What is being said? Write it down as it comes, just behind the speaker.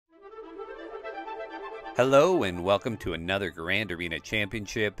Hello and welcome to another Grand Arena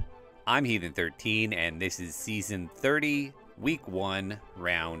Championship. I'm Heathen13 and this is Season 30, Week 1,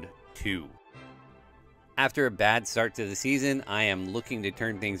 Round 2. After a bad start to the season, I am looking to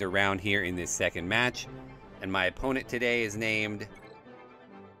turn things around here in this second match. And my opponent today is named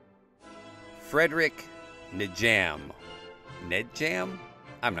Frederick Nejam. Nedjam?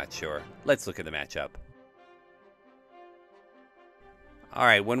 I'm not sure. Let's look at the matchup.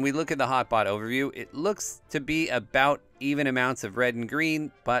 Alright, when we look at the Hotbot overview, it looks to be about even amounts of red and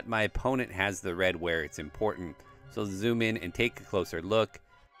green, but my opponent has the red where it's important. So zoom in and take a closer look.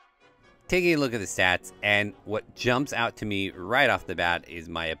 Taking a look at the stats, and what jumps out to me right off the bat is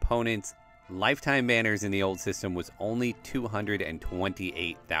my opponent's lifetime banners in the old system was only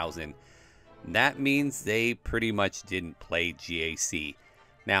 228,000. That means they pretty much didn't play GAC.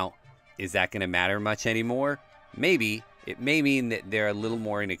 Now, is that going to matter much anymore? Maybe. It may mean that they're a little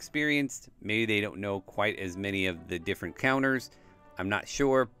more inexperienced. Maybe they don't know quite as many of the different counters. I'm not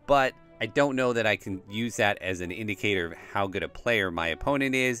sure, but I don't know that I can use that as an indicator of how good a player my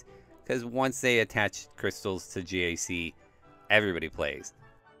opponent is, because once they attach crystals to GAC, everybody plays.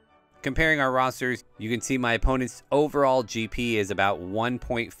 Comparing our rosters, you can see my opponent's overall GP is about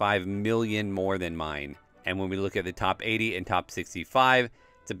 1.5 million more than mine. And when we look at the top 80 and top 65,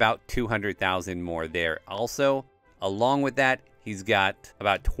 it's about 200,000 more there also. Along with that, he's got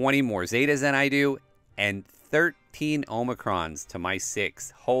about 20 more Zetas than I do, and 13 Omicrons to my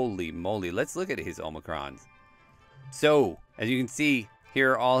 6. Holy moly, let's look at his Omicrons. So, as you can see,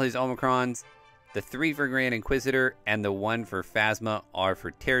 here are all his Omicrons. The 3 for Grand Inquisitor and the 1 for Phasma are for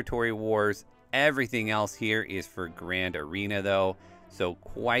Territory Wars. Everything else here is for Grand Arena though, so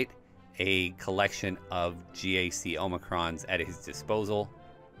quite a collection of GAC Omicrons at his disposal.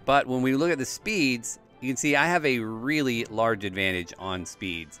 But when we look at the speeds, you can see I have a really large advantage on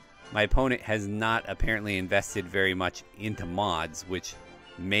speeds. My opponent has not apparently invested very much into mods, which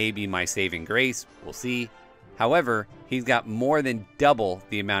may be my saving grace. We'll see. However, he's got more than double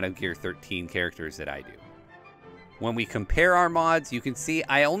the amount of Gear 13 characters that I do. When we compare our mods, you can see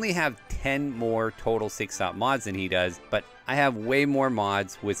I only have 10 more total 6-stop mods than he does, but I have way more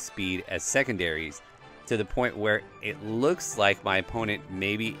mods with speed as secondaries, to the point where it looks like my opponent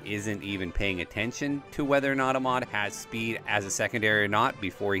maybe isn't even paying attention to whether or not a mod has speed as a secondary or not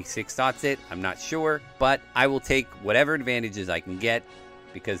before he 6-stots it. I'm not sure, but I will take whatever advantages I can get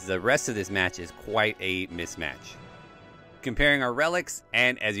because the rest of this match is quite a mismatch. Comparing our relics,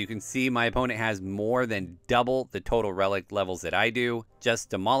 and as you can see, my opponent has more than double the total relic levels that I do, just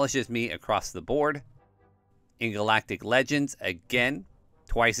demolishes me across the board. In Galactic Legends, again,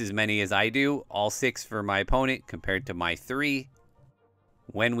 twice as many as I do, all 6 for my opponent compared to my 3.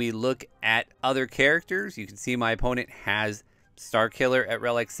 When we look at other characters, you can see my opponent has Starkiller at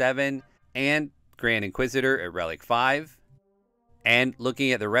Relic 7 and Grand Inquisitor at Relic 5. And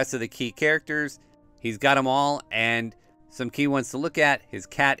looking at the rest of the key characters, he's got them all, and some key ones to look at. His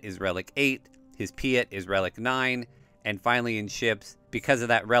cat is Relic 8, his Piet is Relic 9, and finally in ships, because of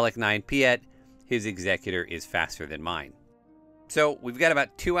that Relic 9 Piet, his Executor is faster than mine. So we've got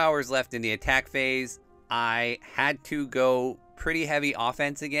about 2 hours left in the attack phase. I had to go pretty heavy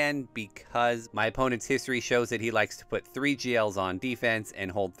offense again because my opponent's history shows that he likes to put 3 GLs on defense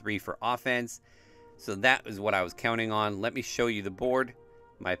and hold 3 for offense. So that is what I was counting on. Let me show you the board.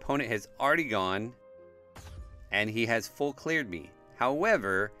 My opponent has already gone and he has full cleared me.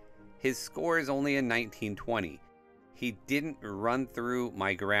 However, his score is only a 1920. He didn't run through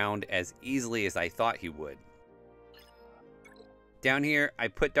my ground as easily as I thought he would. Down here, I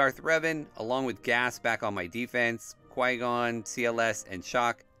put Darth Revan along with Gas back on my defense, Qui-Gon, CLS, and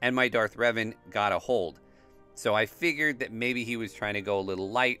Shock, and my Darth Revan got a hold. So I figured that maybe he was trying to go a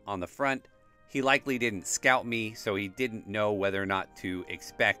little light on the front. He likely didn't scout me, so he didn't know whether or not to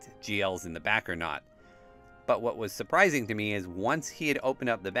expect GLs in the back or not. But what was surprising to me is once he had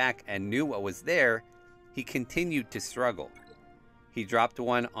opened up the back and knew what was there, he continued to struggle. He dropped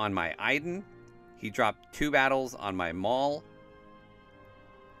one on my Iden, he dropped 2 battles on my Maul,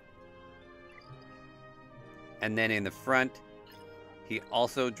 and then in the front, he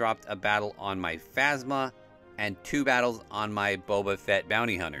also dropped a battle on my Phasma and 2 battles on my Boba Fett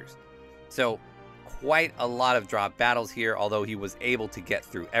bounty hunters. So quite a lot of drop battles here, although he was able to get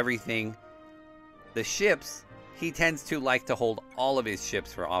through everything. The ships, he tends to like to hold all of his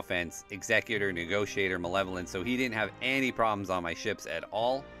ships for offense, Executor, Negotiator, Malevolent, so he didn't have any problems on my ships at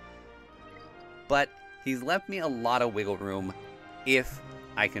all. But he's left me a lot of wiggle room if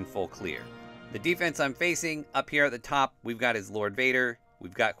I can full clear. The defense I'm facing, up here at the top, we've got his Lord Vader,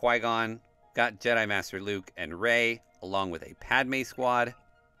 we've got Qui-Gon, got Jedi Master Luke and Rey, along with a Padme squad.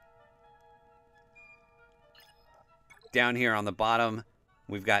 Down here on the bottom,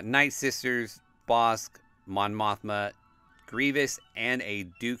 we've got Night Sisters, Bosk, Mon Mothma, Grievous, and a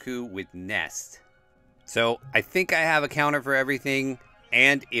Dooku with Nest. So I think I have a counter for everything,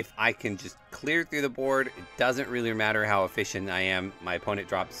 and if I can just clear through the board, it doesn't really matter how efficient I am. My opponent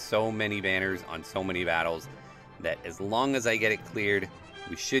drops so many banners on so many battles that as long as I get it cleared,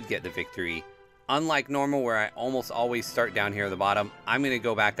 we should get the victory. Unlike normal, where I almost always start down here at the bottom, I'm going to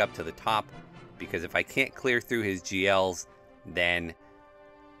go back up to the top, because if I can't clear through his GLs, then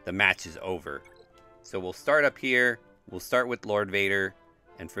the match is over. So we'll start up here. We'll start with Lord Vader,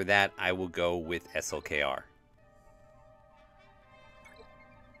 and for that, I will go with SLKR.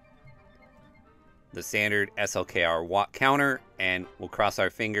 The standard SLKR walk counter, and we'll cross our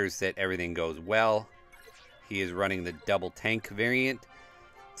fingers that everything goes well. He is running the double tank variant,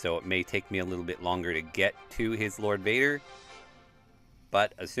 so it may take me a little bit longer to get to his Lord Vader.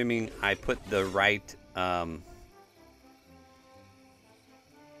 But assuming I put the right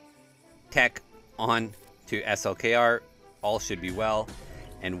tech on to SLKR, all should be well.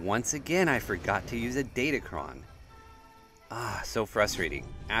 And once again, I forgot to use a Datacron. Ah, so frustrating.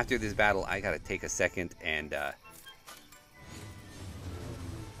 After this battle, I gotta take a second and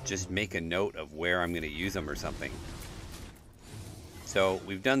just make a note of where I'm gonna use them or something. So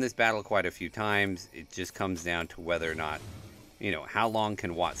we've done this battle quite a few times. It just comes down to whether or not, you know, how long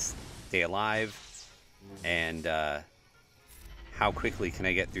can Watts stay alive, and how quickly can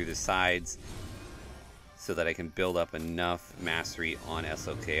I get through the sides so that I can build up enough mastery on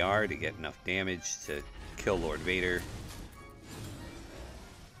SLKR to get enough damage to kill Lord Vader.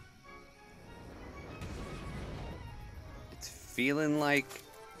 It's feeling like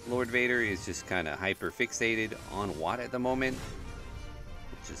Lord Vader is just kind of hyper fixated on Watt at the moment,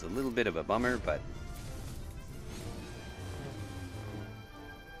 which is a little bit of a bummer, but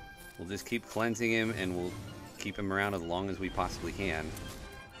we'll just keep cleansing him, and we'll keep him around as long as we possibly can.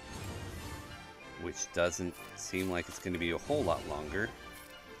 Which doesn't seem like it's going to be a whole lot longer.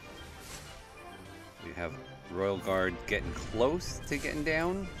 We have Royal Guard getting close to getting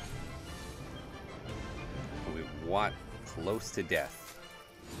down. And we have Watt close to death.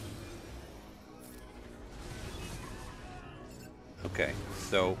 Okay,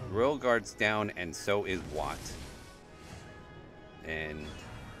 so Royal Guard's down, and so is Watt. And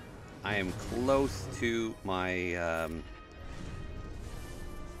I am close to my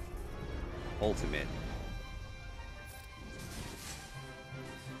ultimate.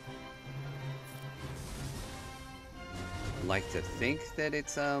 Like to think that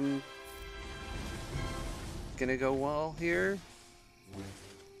it's gonna go well here.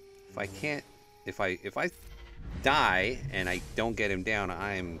 If I can't, if I die and I don't get him down,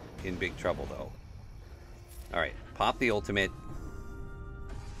 I am in big trouble though. All right, pop the ultimate.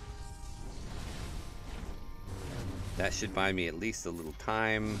 That should buy me at least a little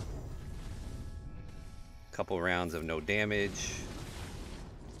time. Couple rounds of no damage.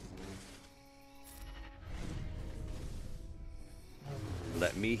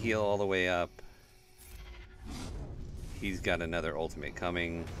 Let me heal all the way up. He's got another ultimate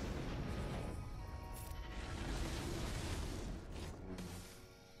coming.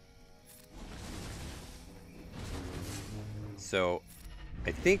 So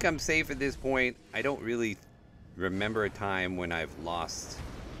I think I'm safe at this point. I don't really remember a time when I've lost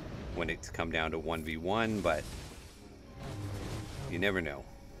when it's come down to 1v1, but you never know.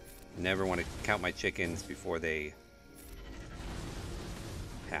 Never want to count my chickens before they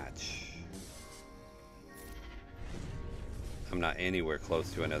hatch. I'm not anywhere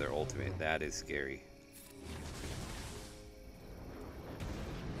close to another ultimate. That is scary.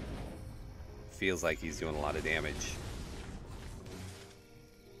 Feels like he's doing a lot of damage.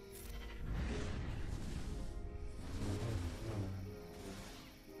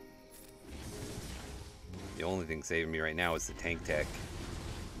 The only thing saving me right now is the tank tech.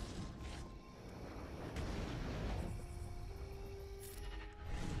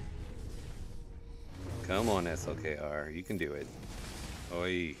 Come on, SLKR. You can do it.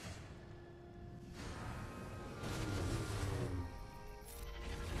 Oi.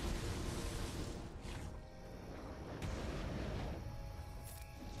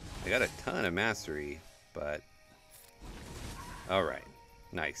 I got a ton of mastery, but... Alright.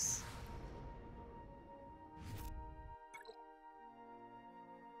 Nice.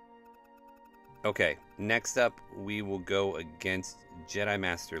 Okay, next up we will go against Jedi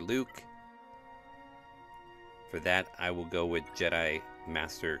Master Luke. For that, I will go with Jedi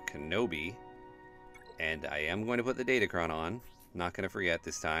Master Kenobi. And I am going to put the Datacron on. Not going to forget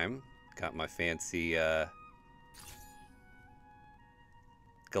this time. Got my fancy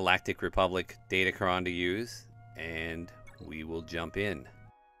Galactic Republic Datacron to use. and we will jump in.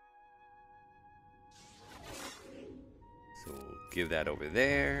 So we'll give that over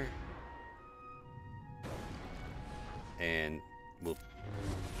there. And we'll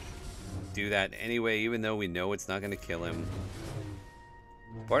do that anyway, even though we know it's not going to kill him.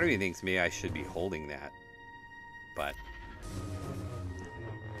 Part of me thinks maybe I should be holding that, but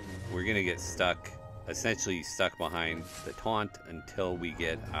we're going to get stuck, essentially stuck behind the taunt until we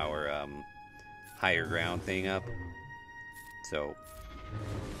get our higher ground thing up. So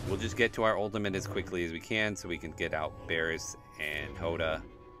we'll just get to our ultimate as quickly as we can so we can get out Barris and Hoda.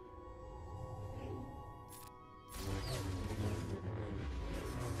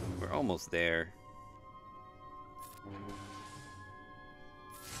 We're almost there.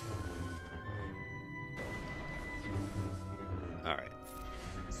 Alright.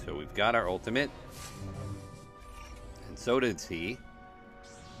 So we've got our ultimate. And so does he.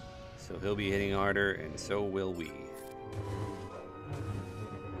 So he'll be hitting harder, and so will we.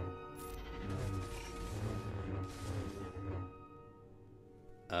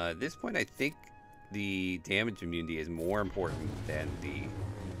 At this point, I think the damage immunity is more important than the...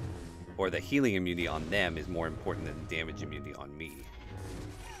 or the healing immunity on them is more important than the damage immunity on me.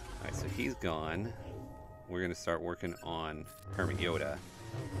 Alright, so he's gone. We're going to start working on Hermit Yoda.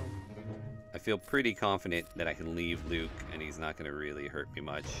 I feel pretty confident that I can leave Luke and he's not going to really hurt me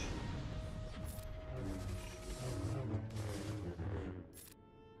much.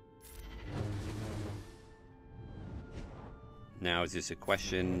 Now it's just a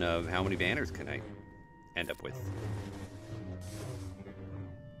question of how many banners can I end up with.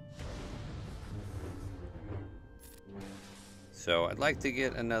 So I'd like to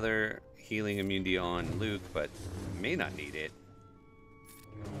get another healing immunity on Luke, but may not need it.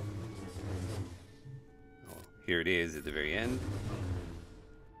 Oh, here it is at the very end.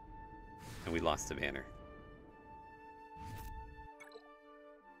 And we lost the banner.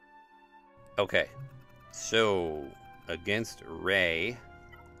 Okay, so against Ray,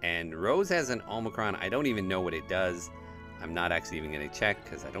 and Rose has an Omicron. I don't even know what it does. I'm not actually even going to check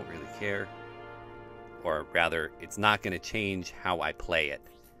because I don't really care. Or rather, it's not going to change how I play it,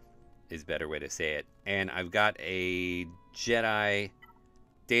 is a better way to say it. And I've got a Jedi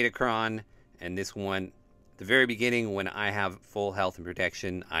Datacron, and this one, at the very beginning, when I have full health and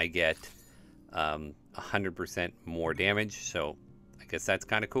protection, I get 100% more damage, so I guess that's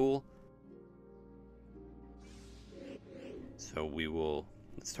kind of cool. So we will,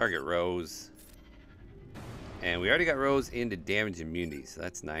 let's target Rose. And we already got Rose into damage immunity, so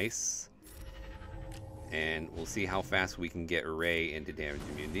that's nice. And we'll see how fast we can get Rey into damage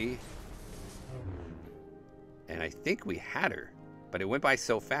immunity. And I think we had her, but it went by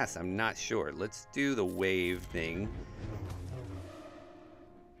so fast, I'm not sure. Let's do the wave thing.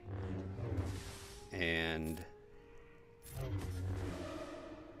 And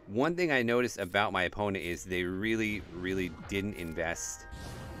one thing I noticed about my opponent is they really, really didn't invest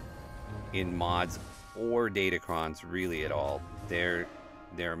in mods or datacrons really at all. Their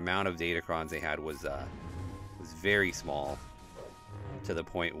amount of datacrons they had was very small, to the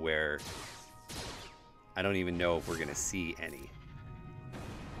point where I don't even know if we're gonna see any.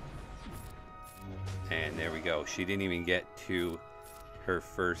 And there we go. She didn't even get to her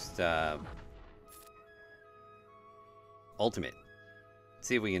first ultimate. Let's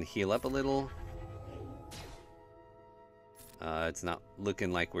see if we can heal up a little. It's not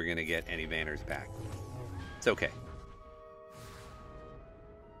looking like we're gonna get any banners back. It's okay.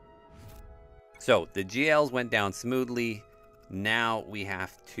 So the GLs went down smoothly. Now we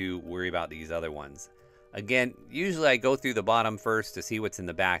have to worry about these other ones. Again, usually I go through the bottom first to see what's in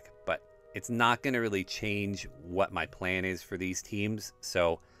the back, but it's not going to really change what my plan is for these teams.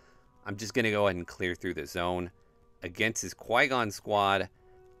 So I'm just going to go ahead and clear through the zone. Against this Qui-Gon squad,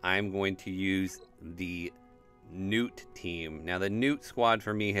 I'm going to use the Newt team. Now the Newt squad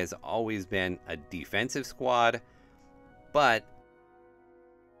for me has always been a defensive squad, but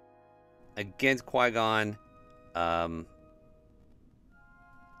against Qui-Gon,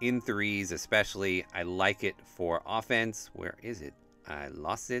 in threes especially, I like it for offense. Where is it? I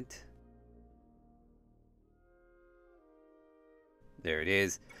lost it. There it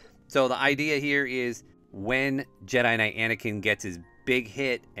is. So the idea here is when Jedi Knight Anakin gets his big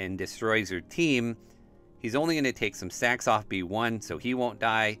hit and destroys your team, he's only going to take some stacks off B1, so he won't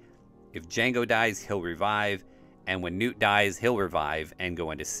die. If Jango dies, he'll revive. And when Newt dies, he'll revive and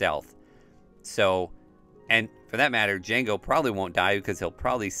go into stealth. So, and for that matter, Jango probably won't die because he'll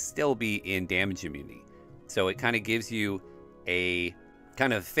probably still be in damage immunity. So it kind of gives you a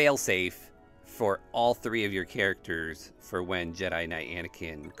kind of fail-safe for all three of your characters for when Jedi Knight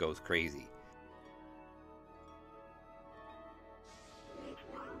Anakin goes crazy.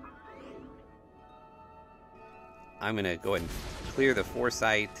 I'm going to go ahead and clear the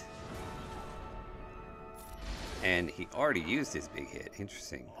foresight. And he already used his big hit.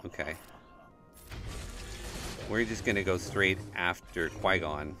 Interesting. Okay. We're just going to go straight after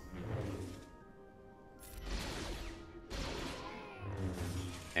Qui-Gon.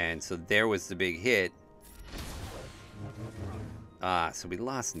 And so there was the big hit. Ah, so we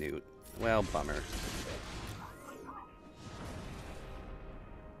lost Newt. Well, bummer.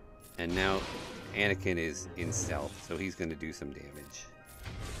 And now Anakin is in stealth, so he's going to do some damage.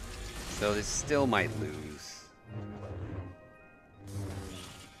 So this still might lose.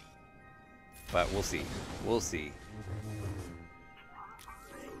 But we'll see. We'll see.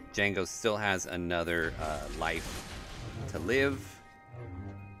 Jango still has another life to live.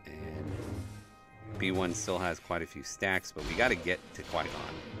 And B1 still has quite a few stacks, but we got to get to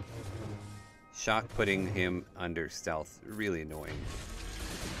Qui-Gon. Shock putting him under stealth. Really annoying.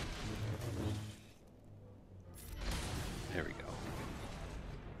 There we go.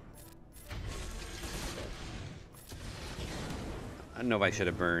 I don't know if I should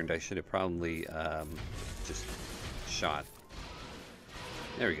have burned. I should have probably just shot.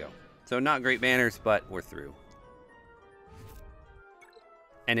 There we go. So not great banners, but we're through.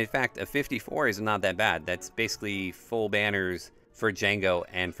 And in fact, a 54 is not that bad. That's basically full banners for Jango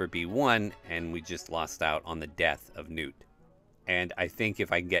and for B1, and we just lost out on the death of Newt. And I think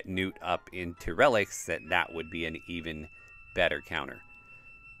if I can get Newt up into relics, that would be an even better counter.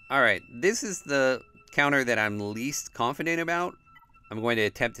 Alright, this is the counter that I'm least confident about. I'm going to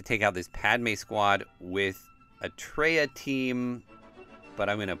attempt to take out this Padme squad with a Traya team, but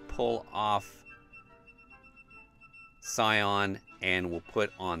I'm going to pull off Scion and we'll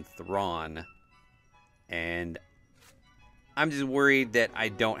put on Thrawn. And I'm just worried that I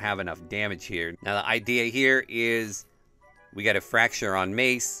don't have enough damage here. Now the idea here is we got a Fracture on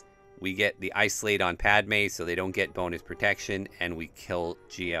Mace, we get the Isolate on Padme so they don't get bonus protection, and we kill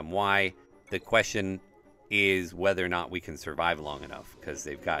GMY. The question is whether or not we can survive long enough, because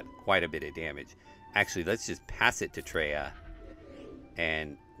they've got quite a bit of damage. Actually, let's just pass it to Traya,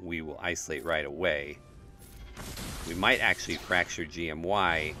 and we will isolate right away. We might actually fracture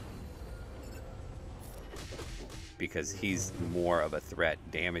GMY, because he's more of a threat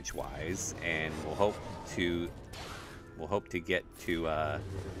damage-wise, and we'll hope to get to a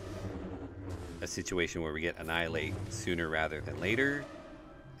situation where we get Annihilate sooner rather than later.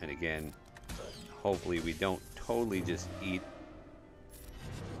 And again, hopefully we don't totally just eat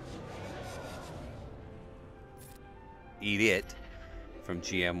it from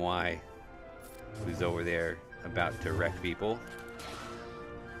GMY, who's over there about to wreck people.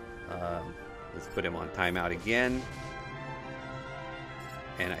 Let's put him on timeout again.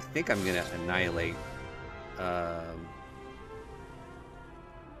 And I think I'm going to annihilate.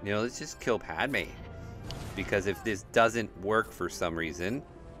 Let's just kill Padme. Because if this doesn't work for some reason,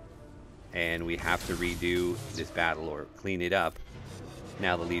 and we have to redo this battle or clean it up,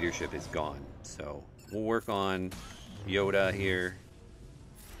 now the leadership is gone. So we'll work on Yoda here.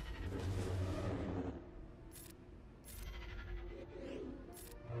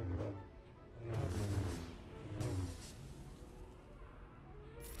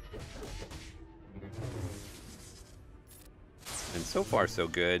 And so far so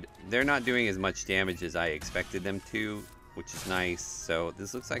good. They're not doing as much damage as I expected them to, which is nice. So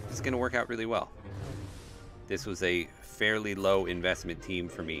this looks like it's going to work out really well. This was a fairly low investment team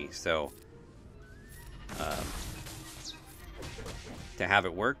for me, so to have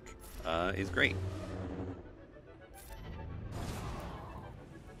it work is great.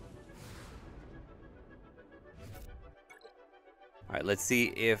 Alright, let's see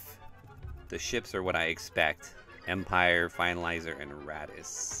if the ships are what I expect. Empire, Finalizer, and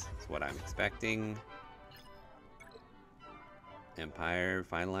Radis is what I'm expecting. Empire,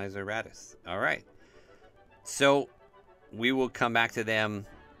 Finalizer, Radis. Alright. So, we will come back to them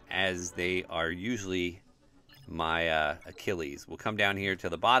as they are usually my Achilles. We'll come down here to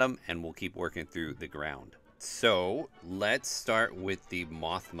the bottom and we'll keep working through the ground. So, let's start with the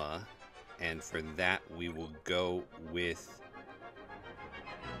Mothma. And for that, we will go with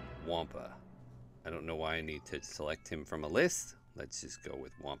Wampa. I don't know why I need to select him from a list. Let's just go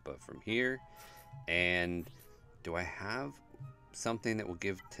with Wampa from here. And do I have something that will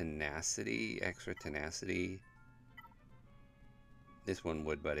give tenacity, extra tenacity? This one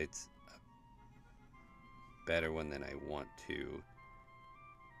would, but it's a better one than I want to.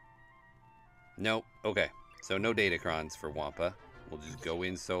 Nope. Okay. So no Datacrons for Wampa. We'll just go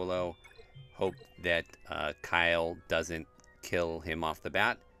in solo. Hope that Kyle doesn't kill him off the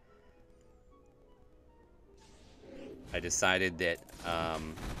bat. I decided that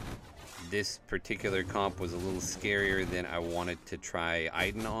this particular comp was a little scarier than I wanted to try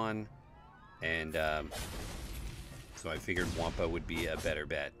Aiden on, and so I figured Wampa would be a better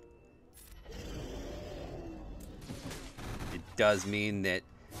bet. It does mean that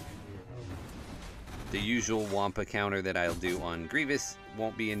the usual Wampa counter that I'll do on Grievous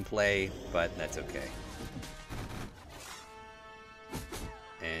won't be in play, but that's okay.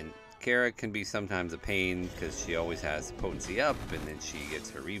 And Kara can be sometimes a pain because she always has potency up and then she gets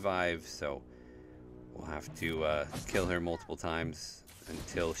her revive, so we'll have to kill her multiple times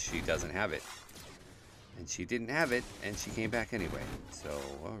until she doesn't have it. And she didn't have it, and she came back anyway, so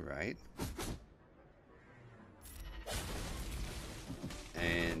alright.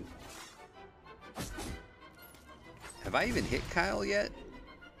 And have I even hit Kyle yet?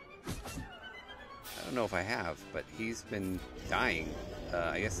 I don't know if I have, but he's been dying,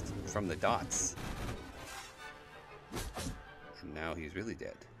 I guess from the dots. And now he's really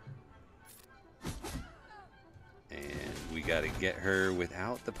dead. And we gotta get her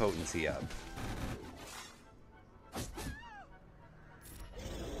without the potency up.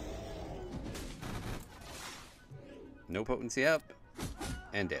 No potency up,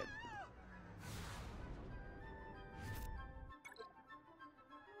 and dead.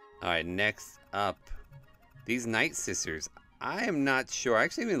 Alright, next up, these Night Sisters. I am not sure. I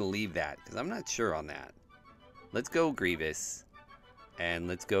actually am going to leave that, because I'm not sure on that. Let's go Grievous, and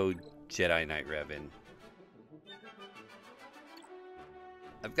let's go Jedi Knight Revan.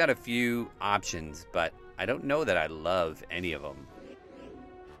 I've got a few options, but I don't know that I love any of them.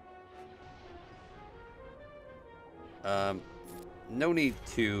 No need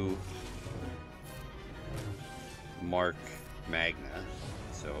to mark Magna,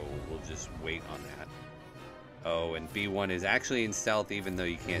 so we'll just wait on that. Oh, and B1 is actually in stealth even though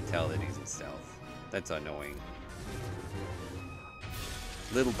you can't tell that he's in stealth. That's annoying.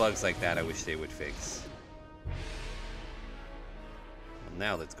 Little bugs like that I wish they would fix. Well,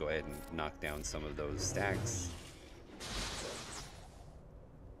 now let's go ahead and knock down some of those stacks.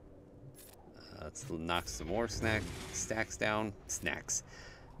 Let's knock some more stacks down.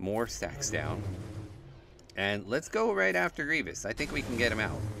 More stacks down. And let's go right after Grievous. I think we can get him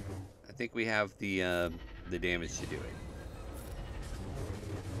out. I think we have the damage to do it.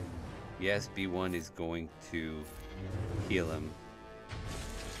 Yes, B1 is going to heal him.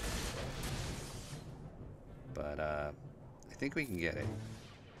 But I think we can get it.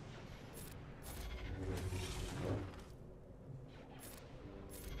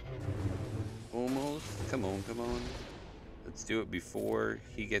 Almost. Come on, come on. Let's do it before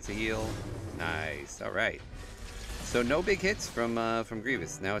he gets a heal. Nice. All right. So no big hits from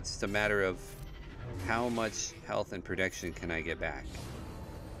Grievous. Now it's just a matter of how much health and protection can I get back.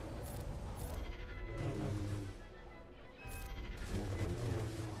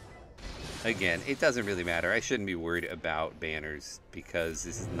 Again, it doesn't really matter. I shouldn't be worried about banners because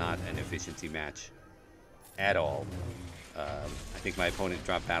this is not an efficiency match at all. I think my opponent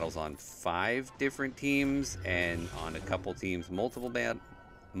dropped battles on 5 different teams and on a couple teams multiple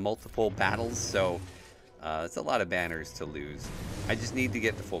battles, so it's a lot of banners to lose. I just need to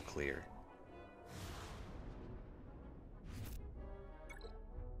get the full clear.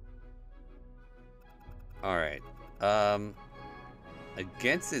 Alright.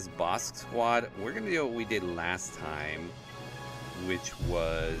 Against this boss squad, we're going to do what we did last time, which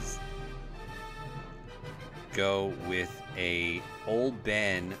was go with a Old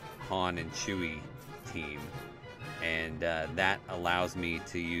Ben, Han, and Chewie team. And that allows me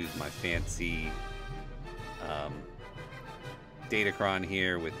to use my fancy Datacron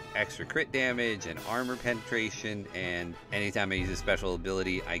here with extra crit damage and armor penetration, and anytime I use a special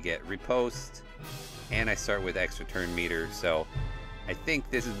ability I get riposte, and I start with extra turn meter, so I think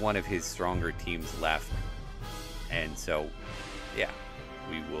this is one of his stronger teams left, and so yeah,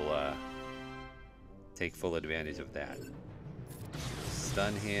 we will take full advantage of that.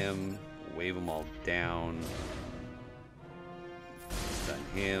 Stun him, wave them all down, stun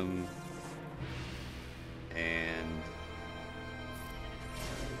him, and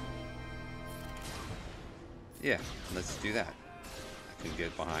yeah, let's do that. I can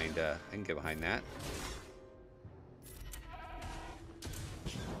get behind that.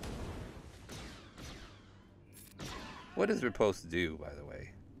 What does riposte do, by the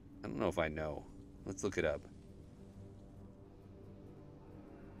way? I don't know if I know. Let's look it up.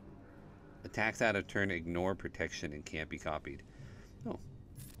 Attacks out of turn ignore protection and can't be copied. Oh.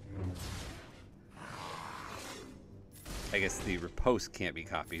 I guess the riposte can't be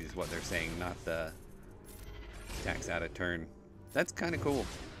copied is what they're saying, not the attacks out of turn. That's kind of cool.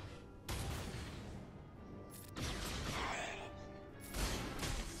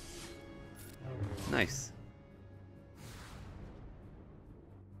 Nice.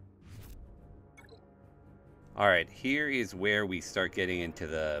 Alright, here is where we start getting into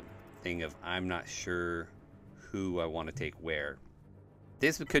the thing of I'm not sure who I want to take where.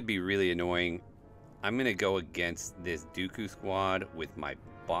 This could be really annoying. I'm going to go against this Dooku squad with my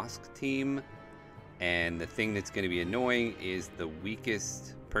Bosk team. And the thing that's going to be annoying is the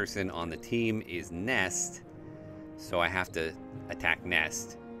weakest person on the team is Nest. So I have to attack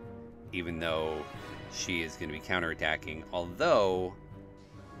Nest, even though she is going to be counterattacking. Although,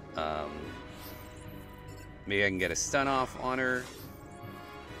 maybe I can get a stun off on her.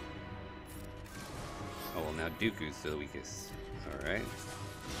 Oh, well, now Dooku's the weakest. Alright.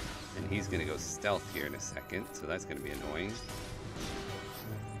 And he's going to go stealth here in a second, so that's going to be annoying.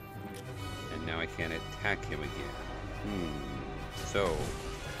 And now I can't attack him again. So,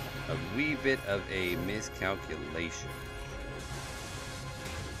 a wee bit of a miscalculation.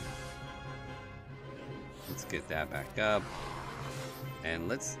 Let's get that back up. And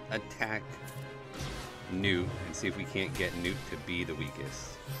let's attack Newt and see if we can't get Newt to be the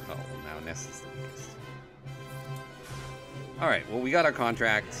weakest. Oh, well, now Ness is the weakest. Alright, well, we got our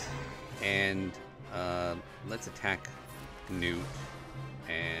contract, and let's attack Newt,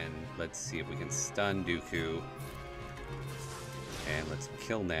 and let's see if we can stun Dooku, and let's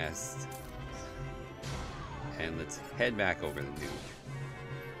kill Nest, and let's head back over to Newt.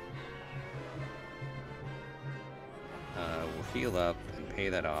 We'll heal up and pay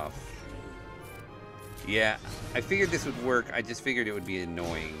that off. Yeah, I figured this would work. I just figured it would be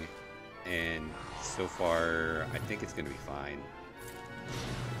annoying. And so far, I think it's going to be fine.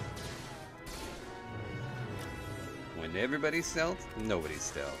 When everybody's stealth, nobody's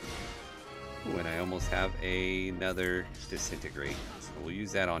stealth. Ooh, and I almost have another disintegrate. So we'll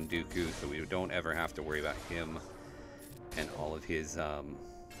use that on Dooku so we don't ever have to worry about him and all of his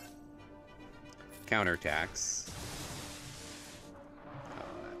counterattacks. Oh,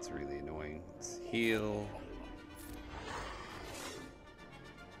 that's really annoying. Let's heal.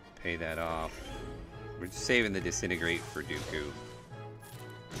 Pay that off. We're just saving the disintegrate for Dooku.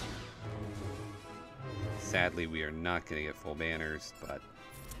 Sadly, we are not going to get full banners, but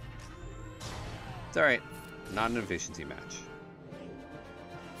it's alright. Not an efficiency match.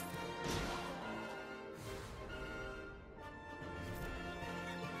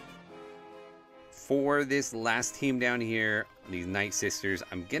 For this last team down here, these Night Sisters,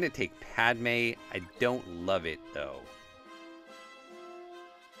 I'm going to take Padme. I don't love it, though.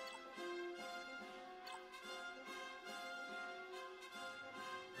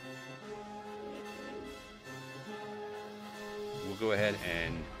 Go ahead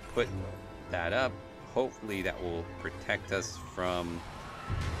and put that up. Hopefully that will protect us from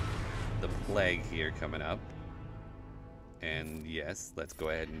the plague here coming up. And yes, let's go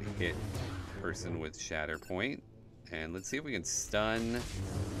ahead and hit person with Shatter Point. And let's see if we can stun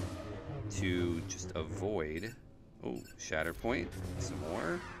to just avoid. Oh, Shatter Point. Some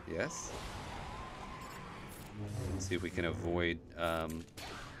more. Yes. Let's see if we can avoid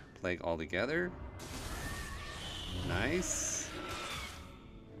plague altogether. Nice.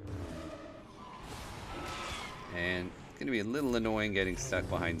 And it's going to be a little annoying getting stuck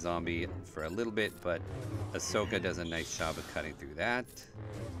behind zombie for a little bit, but Ahsoka does a nice job of cutting through that.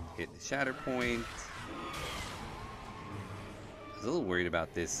 Hit the Shatter Point. I was a little worried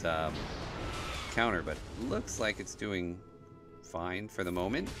about this counter, but it looks like it's doing fine for the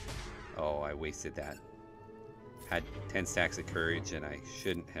moment. Oh, I wasted that. Had 10 stacks of courage, and I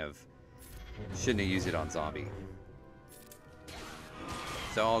shouldn't have used it on zombie.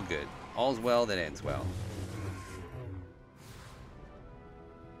 It's all good. All's well that ends well.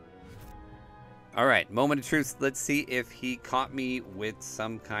 Alright, moment of truth. Let's see if he caught me with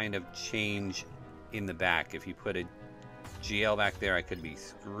some kind of change in the back. If he put a GL back there, I could be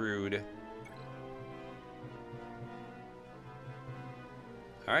screwed.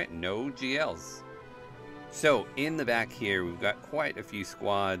 Alright, no GLs. So, in the back here, we've got quite a few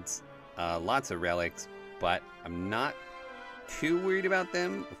squads, lots of relics, but I'm not too worried about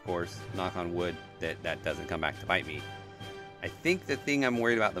them. Of course, knock on wood, that doesn't come back to bite me. I think the thing I'm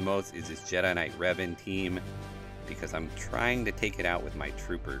worried about the most is this Jedi Knight Revan team, because I'm trying to take it out with my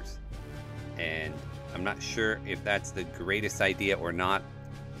troopers. And I'm not sure if that's the greatest idea or not,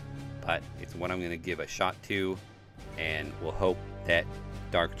 but it's what I'm going to give a shot to, and we'll hope that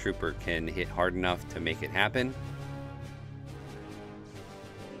Dark Trooper can hit hard enough to make it happen.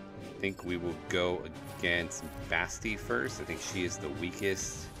 I think we will go against Basti first. I think she is the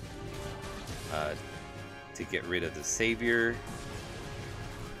weakest to get rid of the Savior.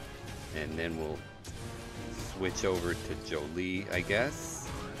 And then we'll switch over to Jolie, I guess.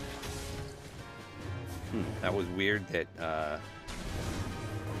 That was weird that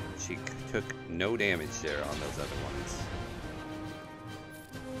she took no damage there on those other ones.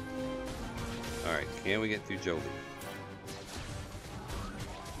 Alright, can we get through Jolie?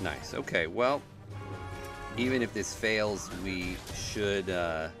 Nice. Okay, well, even if this fails, we should...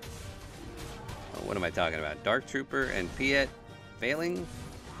 what am I talking about? Dark Trooper and Piet failing?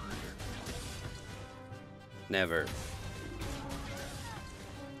 Never.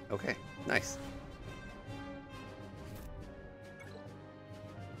 Okay, nice.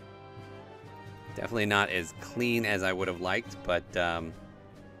 Definitely not as clean as I would have liked, but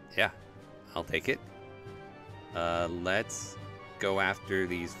yeah, I'll take it. Let's go after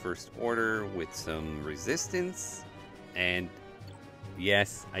these First Order with some resistance. And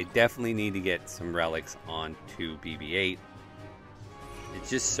yes, I definitely need to get some relics onto BB-8. It's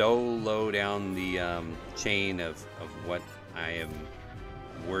just so low down the chain of what I am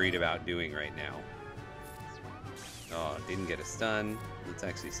worried about doing right now. Oh, didn't get a stun. Let's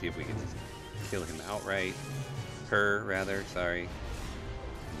actually see if we can just kill him outright. Her, rather, sorry.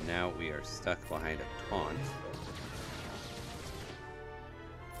 And now we are stuck behind a taunt.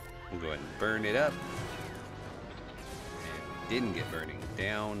 We'll go ahead and burn it up. And didn't get burning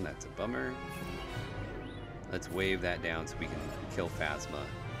down. That's a bummer. Let's wave that down so we can kill Phasma.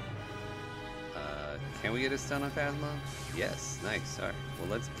 Can we get a stun on Phasma? Yes, nice. Alright, well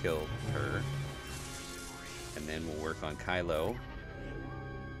let's kill her. And then we'll work on Kylo.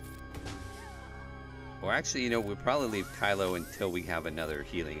 Or actually, you know, we'll probably leave Kylo until we have another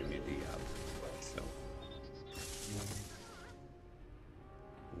healing immunity up. So,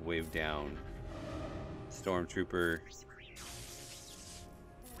 wave down Stormtrooper.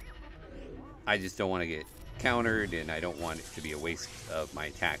 I just don't want to get countered, and I don't want it to be a waste of my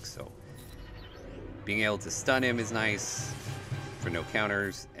attack. So, being able to stun him is nice for no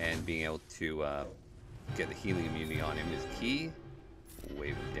counters, and being able to get the healing immunity on him is key.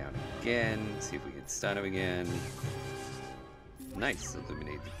 Wave him down again, see if we can stun him again. Nice,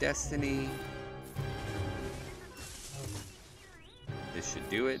 eliminate the Destiny. This should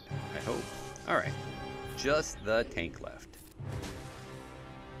do it, I hope. Alright, just the tank left.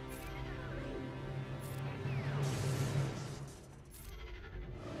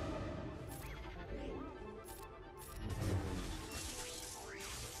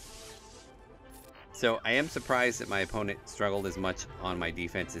 So I am surprised that my opponent struggled as much on my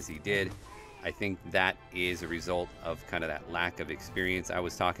defense as he did. I think that is a result of kind of that lack of experience I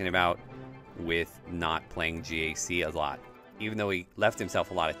was talking about with not playing GAC a lot. Even though he left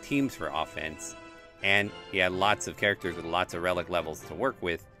himself a lot of teams for offense, and he had lots of characters with lots of relic levels to work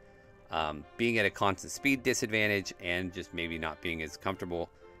with, being at a constant speed disadvantage and just maybe not being as comfortable,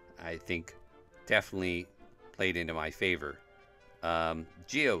 I think definitely played into my favor.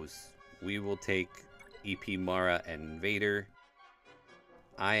 Geos, we will take EP Mara and Vader.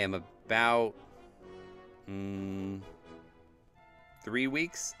 I am about 3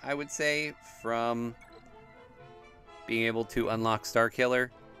 weeks, I would say, from being able to unlock Starkiller.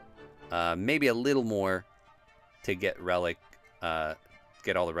 Maybe a little more to get relic,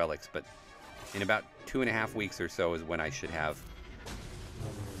 get all the relics, but in about 2.5 weeks or so is when I should have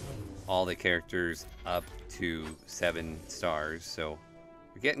all the characters up to 7 stars. So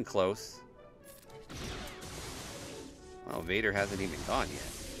we're getting close. Oh, Vader hasn't even gone yet.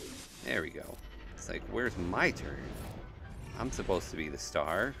 There we go. It's like, where's my turn? I'm supposed to be the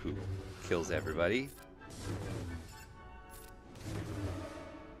star who kills everybody.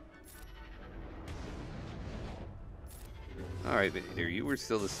 Alright, Vader, you were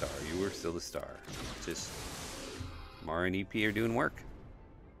still the star. You were still the star. Just Mara and EP are doing work.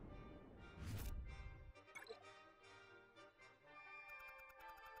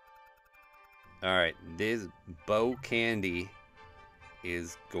 Alright, this Bo Candy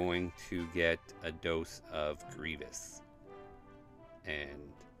is going to get a dose of Grievous.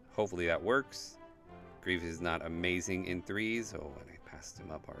 And hopefully that works. Grievous is not amazing in 3s. Oh, and I passed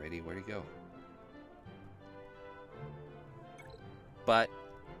him up already. Where'd he go? But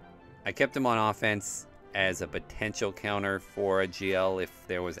I kept him on offense as a potential counter for a GL if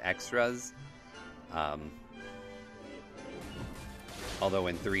there was extras. Although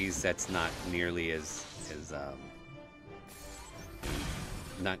in 3s, that's not nearly as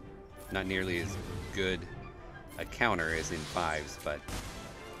not nearly as good a counter as in 5s. But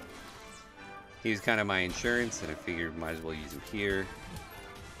he's kind of my insurance, and I figured might as well use him here.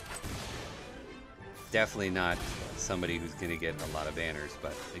 Definitely not somebody who's going to get a lot of banners,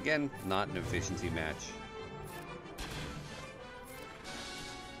 but again, not an efficiency match.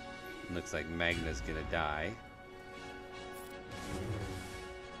 Looks like Magna's going to die.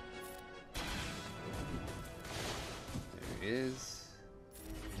 There it is.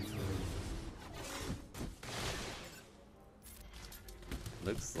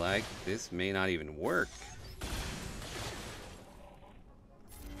 Looks like this may not even work.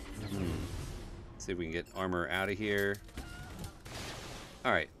 See if we can get armor out of here.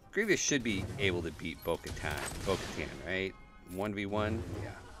 Alright, Grievous should be able to beat Bo-Katan, right? 1v1?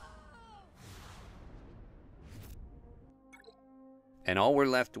 Yeah. And all we're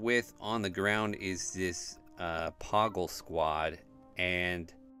left with on the ground is this Poggle squad.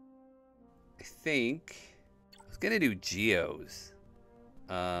 And I think I was going to do Geos.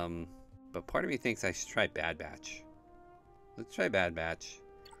 But part of me thinks I should try Bad Batch. Let's try Bad Batch.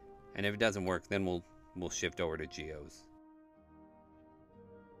 And if it doesn't work, then we'll shift over to Geos.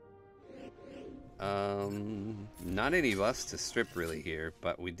 Not any buffs to strip really here,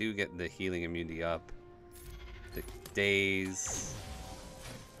 but we do get the healing immunity up. The days.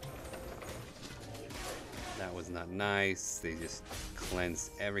 That was not nice. They just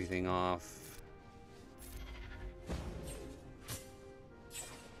cleansed everything off.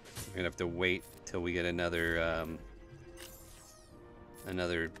 We're gonna have to wait till we get another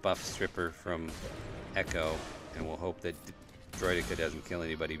buff stripper from Echo, and we'll hope that Droideka doesn't kill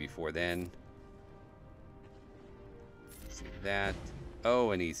anybody before then. See that?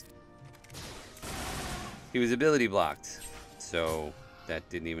 Oh, and he was ability blocked, so that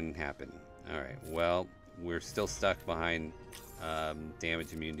didn't even happen. All right, well, we're still stuck behind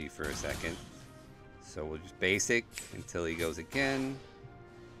damage immunity for a second, so we'll just basic until he goes again.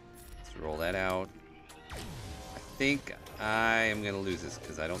 Let's roll that out. I think I am going to lose this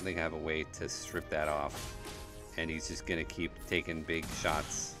because I don't think I have a way to strip that off. And he's just going to keep taking big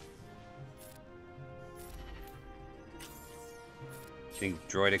shots. I think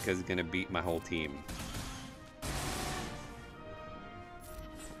Droideka is going to beat my whole team.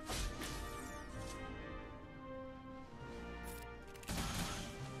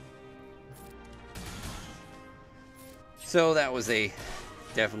 So that was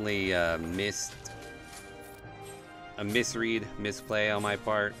definitely a misread, misplay on my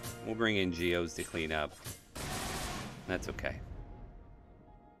part. We'll bring in Geos to clean up. That's okay.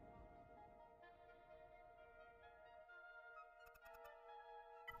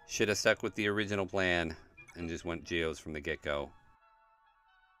 Should have stuck with the original plan and just went Geos from the get-go.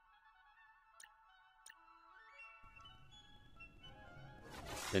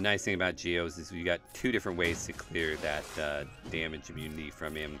 The nice thing about Geos is we got two different ways to clear that damage immunity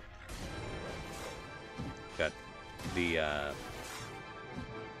from him. Got the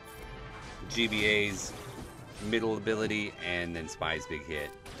GBA's middle ability and then Spy's big hit,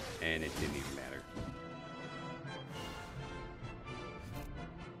 and it didn't even matter.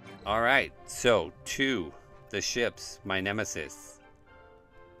 Alright, so to the ships, my nemesis.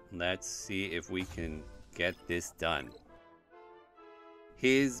 Let's see if we can get this done.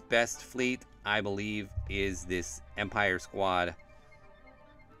 His best fleet, I believe, is this Empire squad.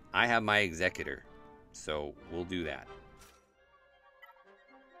 I have my Executor, so we'll do that.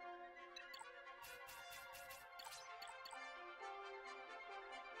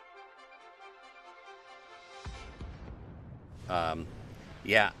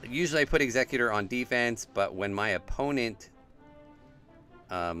 Yeah, usually I put Executor on defense, but when my opponent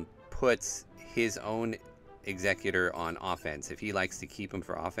puts his own Executor on offense, if he likes to keep him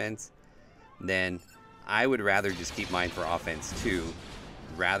for offense, then I would rather just keep mine for offense too,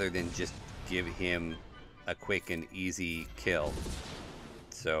 rather than just give him a quick and easy kill.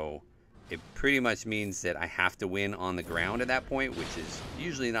 So it pretty much means that I have to win on the ground at that point, which is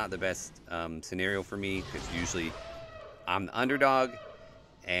usually not the best scenario for me, because usually I'm the underdog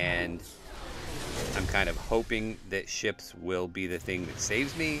and I'm kind of hoping that ships will be the thing that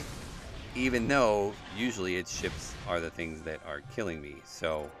saves me, even though usually it's ships are the things that are killing me.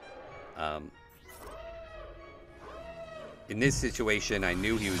 So in this situation, I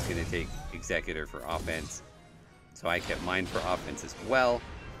knew he was going to take Executor for offense, so I kept mine for offense as well,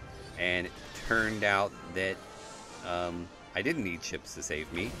 and it turned out that I didn't need ships to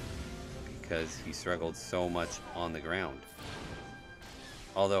save me because he struggled so much on the ground.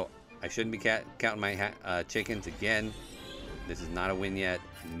 Although I shouldn't be counting my chickens again. This is not a win yet.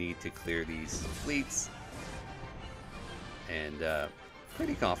 I need to clear these fleets, and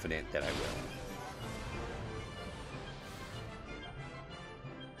pretty confident that I will.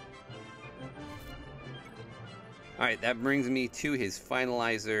 Alright, that brings me to his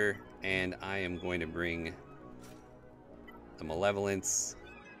finalizer, and I am going to bring the Malevolence.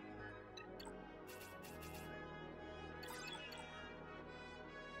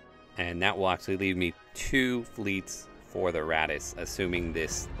 And that will actually leave me 2 fleets for the Raddus, assuming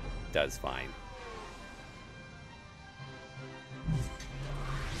this does fine.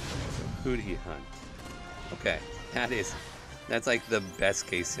 Who do you hunt? Okay, that's like the best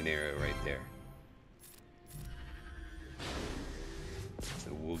case scenario right there.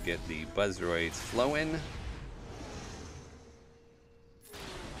 So we'll get the Buzzroids flowing.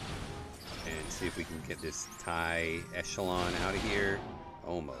 And see if we can get this TIE Echelon out of here.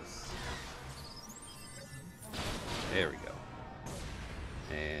 Almost. There we go.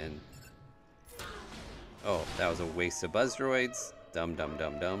 And... oh, that was a waste of Buzzroids. Dumb, dumb,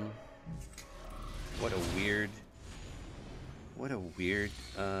 dumb, dumb. What a weird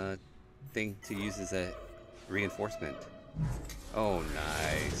thing to use as a reinforcement. Oh,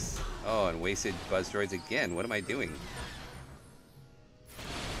 nice. Oh, and wasted Buzzroids again. What am I doing?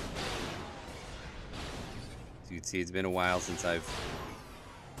 So you can see it's been a while since I've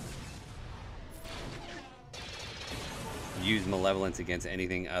used Malevolence against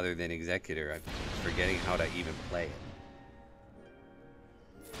anything other than Executor. I'm forgetting how to even play it.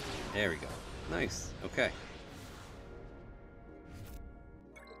 There we go. Nice. Okay.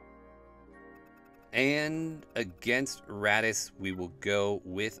 And against Radis, we will go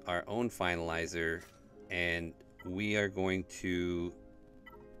with our own finalizer, and we are going to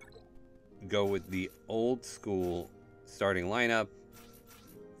go with the old school starting lineup.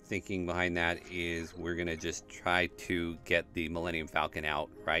 Thinking behind that is we're going to just try to get the Millennium Falcon out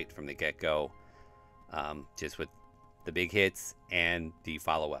right from the get-go, just with the big hits and the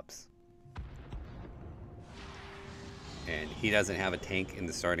follow-ups. And he doesn't have a tank in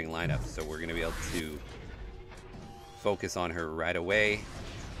the starting lineup, so we're going to be able to focus on her right away.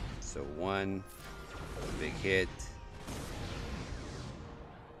 So one big hit.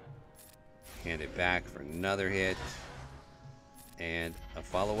 Hand it back for another hit. And a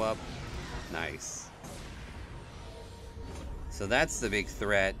follow-up. Nice. So that's the big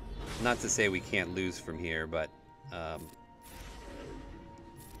threat. Not to say we can't lose from here, but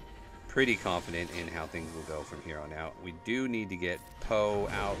pretty confident in how things will go from here on out. We do need to get Poe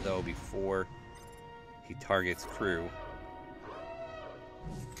out, though, before he targets crew.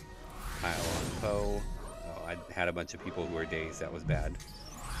 Pile on Poe. Oh, I had a bunch of people who were dazed. That was bad.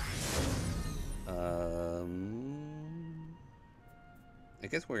 I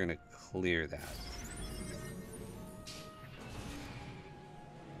guess we're going to clear that.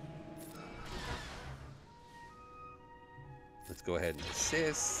 Let's go ahead and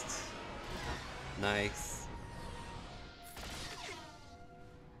assist. Nice.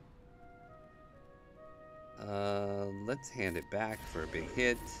 Let's hand it back for a big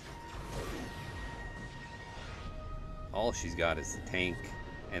hit. All she's got is the tank,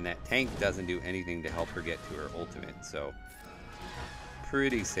 and that tank doesn't do anything to help her get to her ultimate, so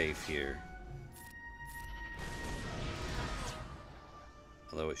pretty safe here.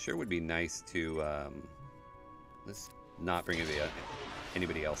 Although it sure would be nice to let's not bring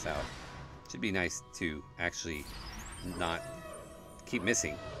anybody else out. It should be nice to actually not keep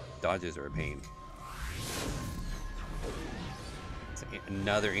missing. Dodges are a pain. It's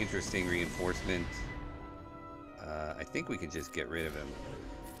another interesting reinforcement. I think we can just get rid of him.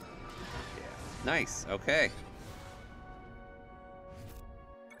 Yeah. Nice. Okay.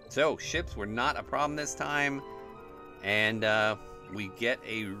 So, ships were not a problem this time. And we get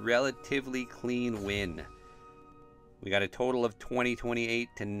a relatively clean win. We got a total of 2028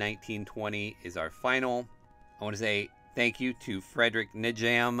 to 1920 is our final. I want to say thank you to Frederick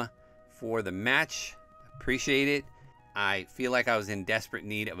Najam for the match. Appreciate it. I feel like I was in desperate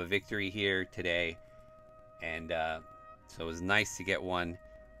need of a victory here today. And so it was nice to get one.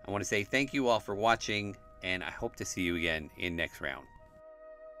 I want to say thank you all for watching, and I hope to see you again in next round.